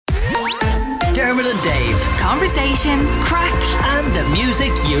Dermot and Dave. Conversation, crack, And the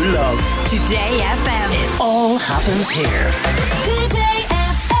music you love. Today FM. It all happens here. Today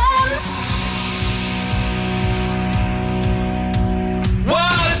FM.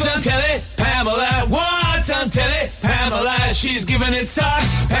 What's on telly? Pamela. What's on telly? Pamela. She's giving it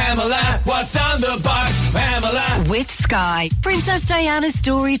socks. Pamela. What's on the box? Pamela. With Sky. Princess Diana's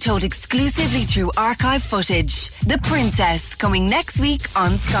story told exclusively through archive footage. The Princess, coming next week on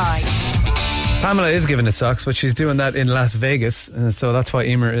Sky. Pamela is giving it socks, but she's doing that in Las Vegas. So that's why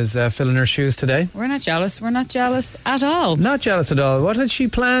Emer is filling her shoes today. We're not jealous. We're not jealous at all. Not jealous at all. What had she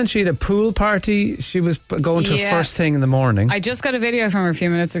planned? She had a pool party. She was going to first thing in the morning. I just got a video from her a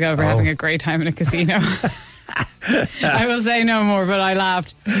few minutes ago of her having a great time in a casino. I will say no more, but I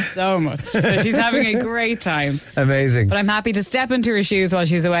laughed so much. So she's having a great time. Amazing. But I'm happy to step into her shoes while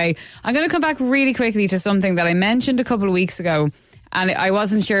she's away. I'm going to come back really quickly to something that I mentioned a couple of weeks ago. And I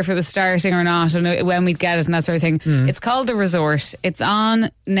wasn't sure if it was starting or not and when we'd get it and that sort of thing. It's called The Resort. It's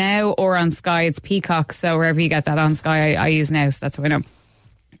on Now or on Sky. It's Peacock, so wherever you get that on Sky, I use Now, so that's how I know.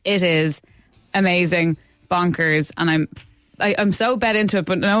 It is amazing, bonkers, and I'm so bet into it,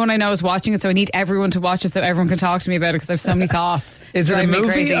 but no one I know is watching it, so I need everyone to watch it so everyone can talk to me about it because I have so many thoughts. Is it a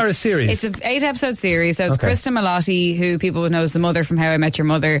movie or a series? It's an 8-episode series, so it's Kristen Milotti, who people would know as the mother from How I Met Your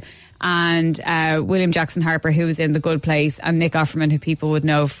Mother, and William Jackson Harper, who was in The Good Place, and Nick Offerman, who people would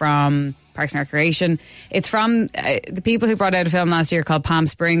know from Parks and Recreation. It's from the people who brought out a film last year called Palm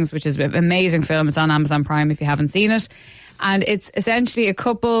Springs, which is an amazing film. It's on Amazon Prime if you haven't seen it. And it's essentially a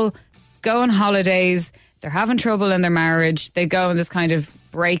couple go on holidays. They're having trouble in their marriage. They go on this kind of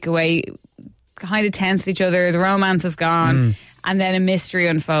breakaway, kind of tense each other. The romance is gone. And then a mystery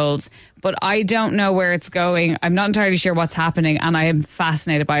unfolds. But I don't know where it's going. I'm not entirely sure what's happening, and I am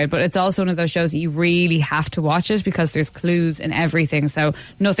fascinated by it. But it's also one of those shows that you really have to watch it because there's clues in everything. So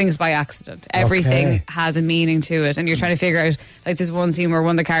nothing's by accident. Everything has a meaning to it. And you're trying to figure out, like, there's one scene where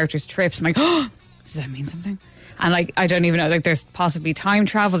one of the characters trips. I'm like, oh, does that mean something? And, like, I don't even know. Like, there's possibly time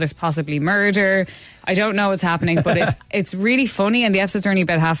travel. There's possibly murder. I don't know what's happening, but it's really funny. And the episodes are only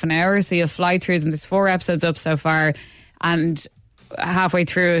about half an hour, so you'll fly through them. There's 4 episodes up so far. And halfway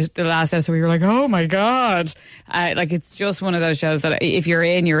through the last episode, we were like, oh my God. Like, it's just one of those shows that if you're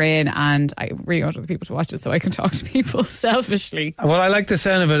in, you're in. And I really want other people to watch it so I can talk to people selfishly. Well, I like the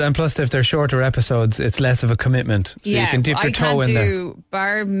sound of it, and plus if they're shorter episodes, it's less of a commitment. So you can dip your toe in there.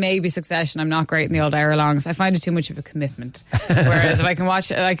 Bar maybe Succession, I'm not great in the old hour longs. I find it too much of a commitment. Whereas if I can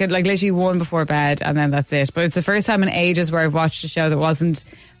watch, I could like literally one before bed and then that's it. But it's the first time in ages where I've watched a show that wasn't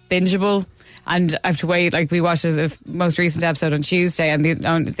bingeable. And I have to wait. Like, we watched the most recent episode on Tuesday, and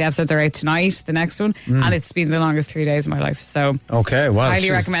the episodes are out tonight, the next one, and it's been the longest 3 days of my life. So,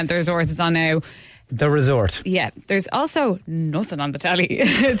 highly recommend The Resort. It's on Now. The Resort. Yeah, there's also nothing on the telly.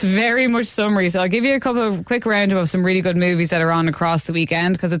 It's very much summary. So I'll give you a couple of quick roundup of some really good movies that are on across the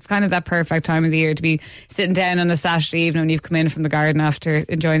weekend, because it's kind of that perfect time of the year to be sitting down on a Saturday evening when you've come in from the garden after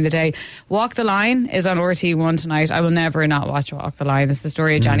enjoying the day. Walk the Line is on RT1 tonight. I will never not watch Walk the Line. It's the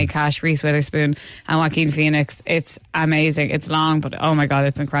story of Johnny Cash, Reese Witherspoon and Joaquin Phoenix. It's amazing. It's long, but oh my God,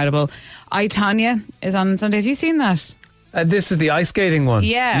 it's incredible. I, Tonya is on Sunday. Have you seen that? This is the ice skating one.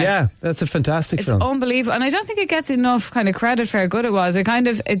 Yeah, that's a fantastic it's film. It's unbelievable, and I don't think it gets enough kind of credit for how good it was. It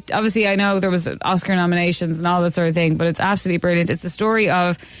obviously, I know there was Oscar nominations and all that sort of thing, but it's absolutely brilliant. It's the story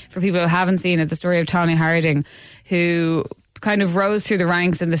of, for people who haven't seen it, the story of Tonya Harding, who kind of rose through the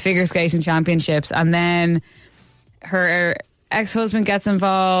ranks in the figure skating championships, and then her ex-husband gets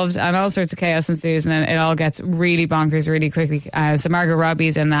involved and all sorts of chaos ensues, and then it all gets really bonkers really quickly. So Margot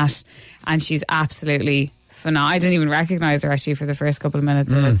Robbie's in that, and she's absolutely phenomenal. I didn't even recognise her actually for the first couple of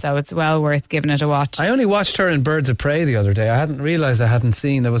minutes of it, so it's well worth giving it a watch. I only watched her in Birds of Prey the other day. I hadn't realised I hadn't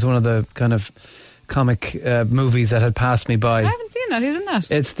seen. That was one of the kind of comic movies that had passed me by. I haven't seen that. Who's in that?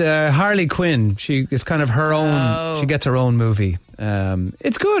 It's the Harley Quinn. She is kind of her own. She gets her own movie.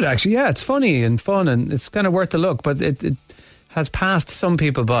 It's good actually. Yeah, it's funny and fun, and it's kind of worth a look. But it has passed some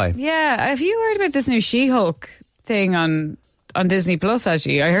people by. Yeah, have you heard about this new She-Hulk thing on Disney Plus?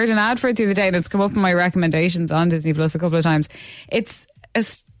 Actually, I heard an ad for it the other day, and it's come up in my recommendations on Disney Plus a couple of times. It's a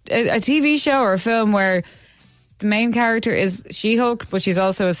TV show or a film where the main character is She-Hulk, but she's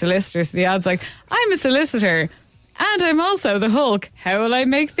also a solicitor. So the ad's like, I'm a solicitor and I'm also the Hulk. How will I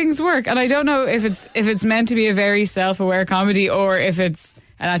make things work? And I don't know if it's meant to be a very self-aware comedy or if it's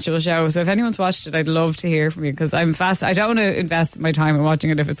an actual show. So if anyone's watched it, I'd love to hear from you, because I'm fast. I don't want to invest my time in watching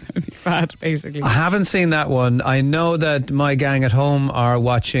it if it's going to be bad, basically. I haven't seen that one. I know that my gang at home are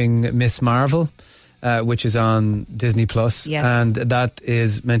watching Miss Marvel. which is on Disney Plus. Yes. And that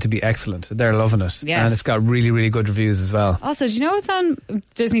is meant to be excellent. They're loving it. Yes. And it's got really, really good reviews as well. Also, do you know it's on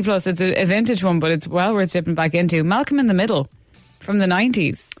Disney Plus? It's a vintage one, but it's well worth dipping back into. Malcolm in the Middle from the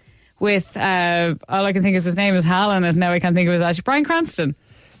 90s with, all I can think is his name is Hal in it. Now I can't think of his actually. Bryan Cranston.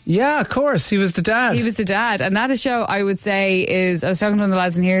 Yeah, of course. He was the dad. He was the dad. And that is a show I would say is, I was talking to one of the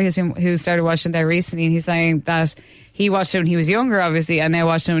lads in here who started watching there recently, and he's saying that he watched it when he was younger, obviously, and now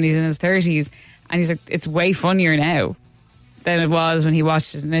watched it when he's in his 30s. And he's like, it's way funnier now than it was when he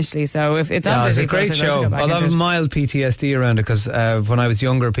watched it initially. So if it's on Disney Plus, it's a great show. I'll have mild PTSD around it because when I was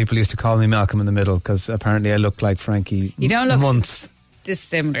younger, people used to call me Malcolm in the Middle because apparently I looked like Frankie. You don't look months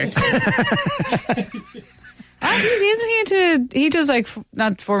dissimilar to him. Isn't he into? He does like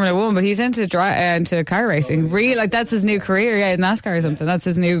not Formula 1, but he's into car racing. Really, like that's his new career. Yeah, NASCAR or something. That's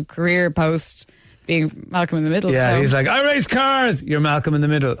his new career post being Malcolm in the Middle. Yeah, so. He's like, I race cars. You're Malcolm in the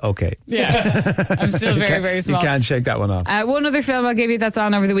Middle. Okay. Yeah, I'm still very small. You can't shake that one off. One other film I'll give you that's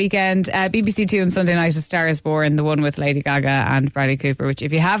on over the weekend. BBC Two on Sunday night, A Star Is Born, the one with Lady Gaga and Bradley Cooper. Which,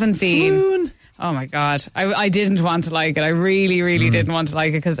 if you haven't seen. Swoon. Oh my God. I didn't want to like it. I really didn't want to like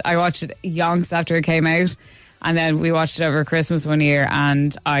it because I watched it yonks after it came out. And then we watched it over Christmas one year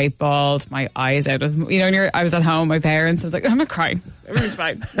and I bawled my eyes out. I was at home, my parents, I was like, I'm not crying. Everything's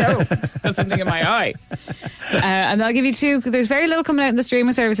fine. No, it's got something in my eye. And I'll give you two. There's very little coming out in the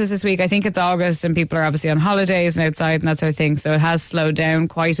streaming services this week. I think it's August and people are obviously on holidays and outside and that sort of thing. So it has slowed down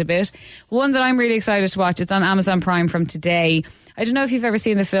quite a bit. One that I'm really excited to watch, it's on Amazon Prime from today. I don't know if you've ever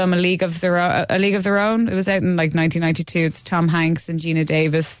seen the film A League of Their Own. It was out in like 1992. It's Tom Hanks and Gina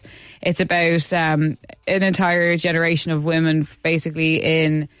Davis. It's about an entire generation of women basically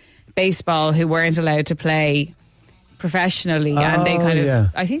in baseball who weren't allowed to play professionally. And they kind of,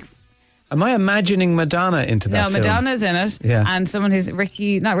 I think... Am I imagining Madonna into that film? No, Madonna's in it. Yeah. And someone who's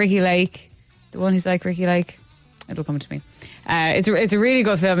not Ricky Lake, the one who's like Ricky Lake. It'll come to me. It's a really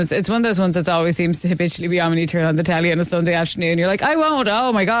good film. It's one of those ones that always seems to habitually be on when you turn on the telly on a Sunday afternoon. You're like, I won't.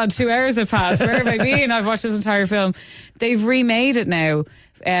 Oh my God, 2 hours have passed. Where have I been? I've watched this entire film. They've remade it now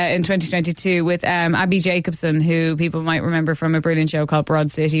in 2022 with Abby Jacobson, who people might remember from a brilliant show called Broad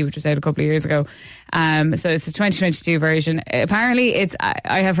City, which was out a couple of years ago. So it's a 2022 version. Apparently,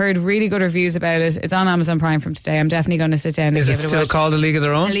 I have heard really good reviews about it. It's on Amazon Prime from today. I'm definitely going to sit down and give it a watch. Is it still called A League of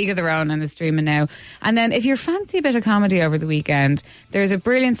Their Own? A League of Their Own, and it's streaming now. And then if you fancy a bit of comedy over the weekend, there's a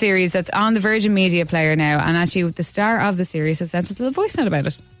brilliant series that's on the Virgin Media Player now, and actually the star of the series has sent us a little voice note about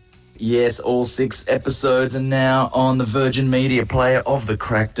it. Yes, all 6 episodes are now on the Virgin Media Player of the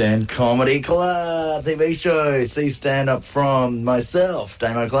Crackdown Comedy Club TV show. See stand-up from myself,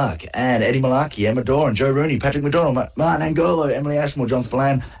 Damo Clark, and Eddie Malarkey, Emma Doran, Joe Rooney, Patrick McDonald, Martin Angolo, Emily Ashmore, John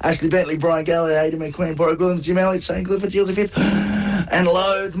Spillane, Ashley Bentley, Brian Gallagher, Aidan McQueen, Porter Gullins, Jim Elliott, Shane Clifford, Gilles Fitz, and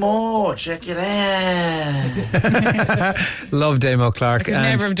loads more. Check it out. Love Damo Clark. I could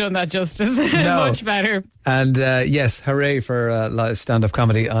never have done that justice. No. Much better. And yes, hooray for stand-up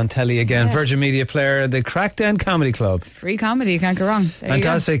comedy on telly again. Yes. Virgin Media Player, the Crackdown Comedy Club. Free comedy, you can't go wrong. There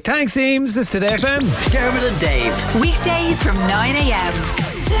Fantastic. Thanks, Eames. This is Today FM. Dermot and Dave. Weekdays from 9 a.m.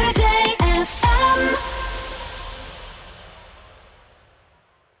 Today